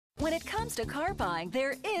When it comes to car buying,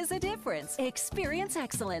 there is a difference. Experience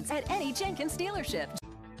excellence at any Jenkins dealership.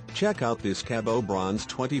 Check out this Cabo Bronze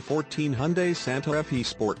 2014 Hyundai Santa Fe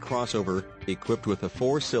Sport crossover, equipped with a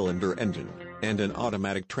 4-cylinder engine and an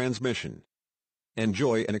automatic transmission.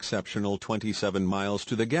 Enjoy an exceptional 27 miles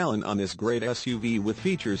to the gallon on this great SUV with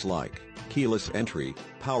features like keyless entry,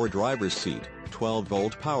 power driver's seat,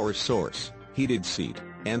 12-volt power source, heated seat,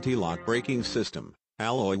 anti-lock braking system,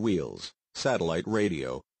 alloy wheels, satellite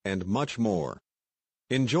radio, and much more.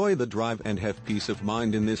 Enjoy the drive and have peace of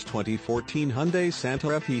mind in this 2014 Hyundai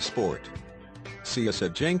Santa Fe Sport. See us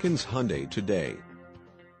at Jenkins Hyundai today.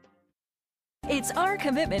 It's our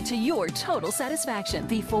commitment to your total satisfaction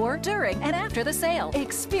before, during, and after the sale.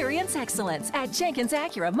 Experience excellence at Jenkins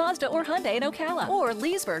Acura, Mazda, or Hyundai in Ocala, or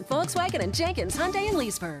Leesburg, Volkswagen and Jenkins Hyundai in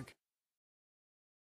Leesburg.